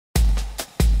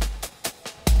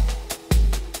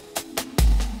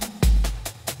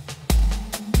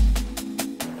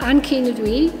Keane ydw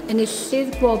i,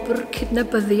 Enillydd Gwobr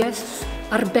Cydnabyddiaeth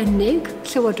Arbennig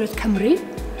Llywodraeth Cymru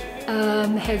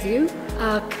heddiw,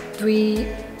 ac dwi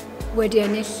wedi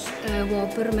ennill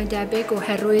wobr, mae'n debyg,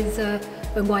 oherwydd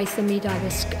fy ngwaith ym myd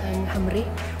addysg yng Nghymru.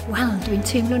 Wel, dwi'n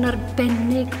teimlo'n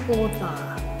arbennig o dda,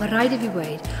 mae rhaid i fi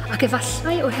weid, ac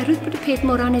efallai oherwydd bod y peth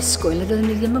mor annisgwyl, a doeddwn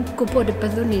ni ddim yn gwybod y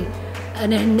byddwn ni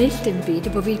yn ennill dim byd,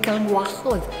 a bod fi'n cael yn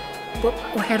wachodd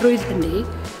oherwydd hynny.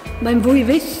 Mae'n fwy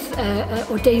fyth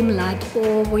o deimlad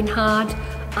o fwynhad,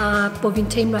 a bod fi'n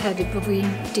teimlo hefyd bod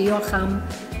fi'n diolch am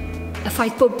y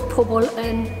ffaith bod pobl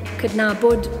yn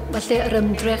cydnabod falle yr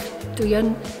ymdrech dwi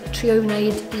yn trio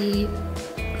wneud i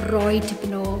roi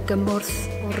tipyn o gymorth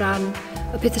o ran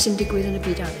y pethau sy'n digwydd yn y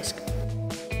byd addysg.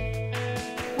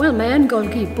 Wel, mae'n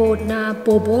golygu bod na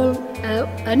bobl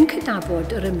yn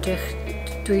cydnabod yr ymdrech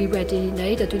dwi wedi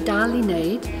wneud a dwi dal i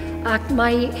wneud, ac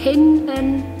mae hyn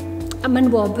yn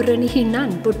wobr yn ei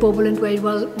hunan, bod bobl yn dweud,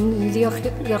 wel,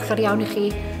 ddiolchgar iawn i chi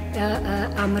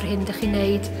am yr hyn ydych chi'n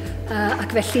wneud,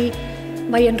 ac felly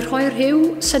mae'n rhoi rhyw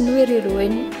synwyr i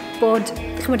rywun bod,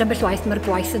 chymryd ambell waith, mae'r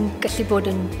gwaith yn gallu bod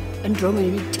yn drwm,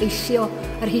 yn teithio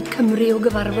ar hyd Cymru o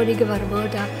gyfarfod i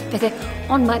gyfarfod a bethau,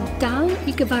 ond mae dal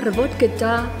i gyfarfod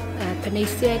gyda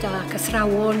penaethiaid ac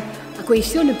athrawon a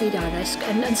gweithio yn y byd addysg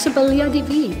yn sybyliad i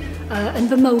fi, yn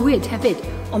fy mywyd hefyd,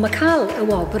 ond mae cael y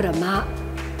wobr yma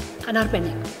yn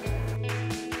arbennig.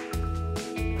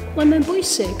 Wel, mae'n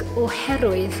bwysig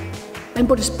oherwydd mae'n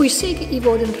bwysig i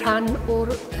fod yn rhan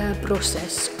o'r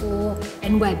broses o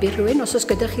enwebu rhywun. Os oes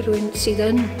gyda chi rhywun sydd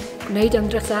yn gwneud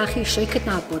ymdrech dda chi eisiau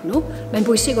cydnabod nhw, mae'n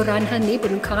bwysig o ran hynny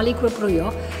bod nhw'n cael eu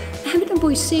gwobrwyo. Hefyd yn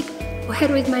bwysig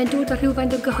oherwydd mae'n dod â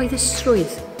rhywfaint o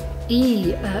gyhoeddusrwydd i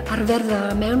arfer dda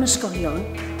mewn ysgolion,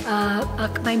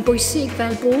 ac mae'n bwysig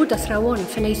fel bod athrawon,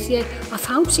 phenaethiaid a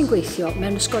phawb sy'n gweithio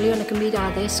mewn ysgolion ac yn byd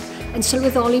addysg yn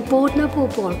sylweddoli bod na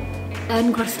bobl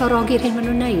yn gwerthfawrogi'r hyn maen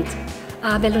nhw'n wneud.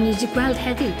 A fel o'n i wedi gweld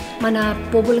heddi, mae yna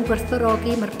bobl yn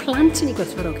gwerthfawrogi, mae'r plant yn ei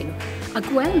gwerthfawrogi nhw. A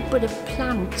gweld bod y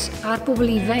plant a'r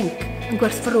bobl ifanc yn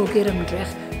gwerthfawrogi'r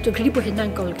ymdrech, dwi'n credu bod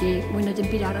hynna'n golygu mwy na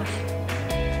dim byd arall.